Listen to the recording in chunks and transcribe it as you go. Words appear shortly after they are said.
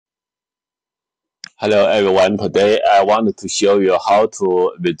Hello everyone, today I wanted to show you how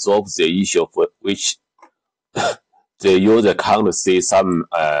to resolve the issue for which the user can't see some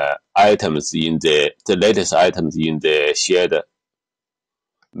items in the latest items in the shared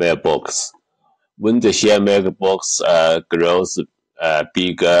mailbox. When the shared mailbox grows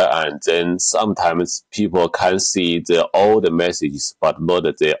bigger, and then sometimes people can see the old messages but not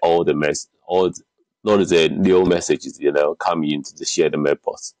the not the new messages come into the shared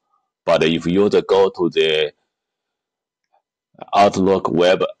mailbox. But if user go to the Outlook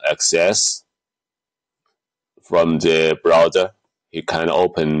web access from the browser, he can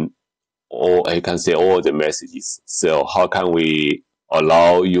open or he can see all the messages. So how can we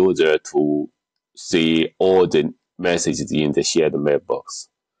allow user to see all the messages in the shared mailbox?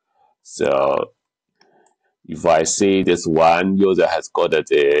 So if I see this one user has got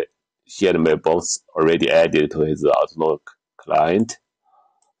the shared mailbox already added to his Outlook client.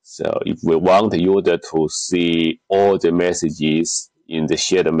 So if we want the user to see all the messages in the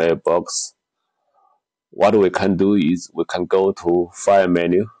shared mailbox, what we can do is we can go to File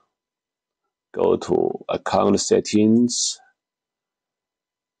menu, go to Account Settings,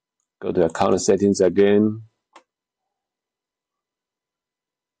 go to Account Settings again,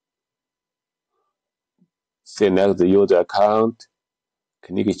 select the user account,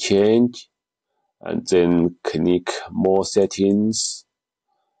 click Change, and then click More Settings,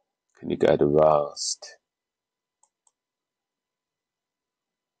 click Advanced.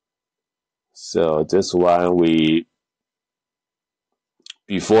 So this one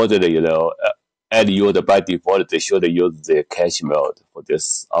before the add user by default, they should use the cache mode for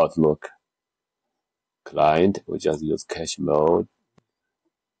this Outlook client. We just use cache mode.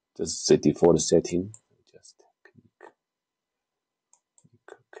 This is the default setting. Just click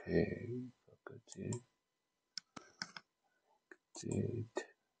OK. Exit.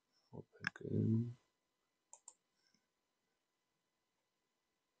 Open again.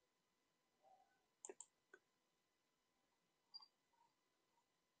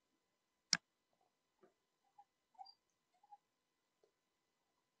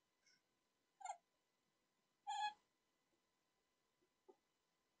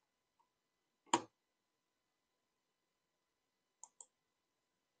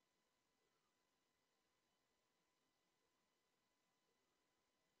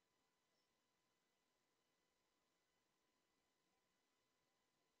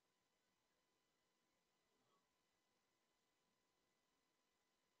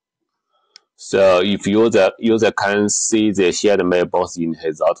 So if user can see the shared mailbox in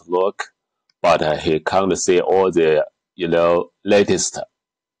his Outlook, but he can't see all the latest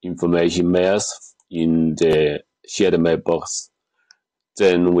information mails in the shared mailbox,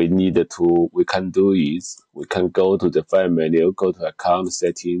 then we can do is we can go to the File menu, go to Account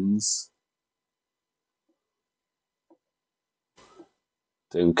Settings,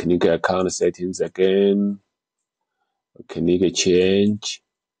 then click Account Settings again, click Change,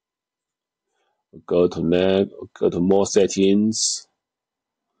 go to More Settings,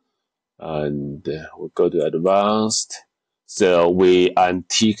 and we'll go to Advanced. So we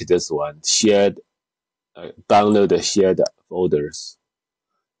untick this one, download the shared folders.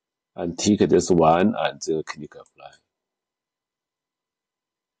 Untick this one and then click Apply.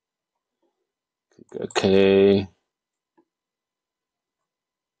 Click OK.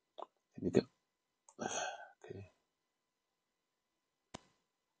 Click OK.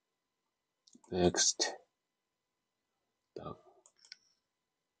 Next. Done.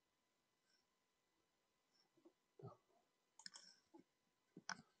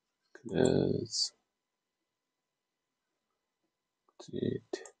 Close. It.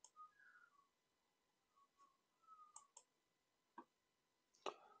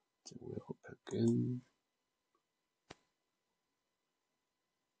 Then we open again.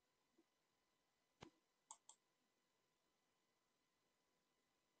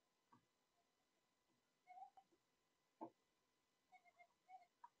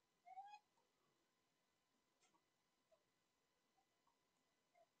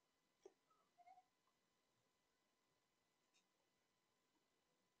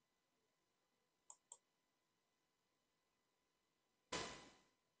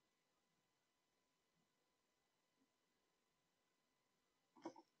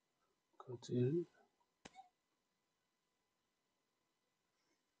 Continue.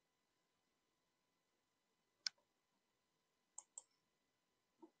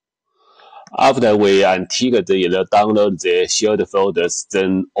 After we untick download the shared folders,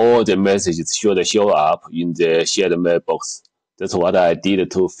 then all the messages should show up in the shared mailbox. That's what I did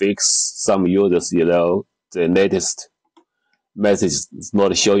to fix some users, the latest message is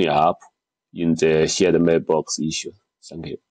not showing up in the shared mailbox issue. Thank you.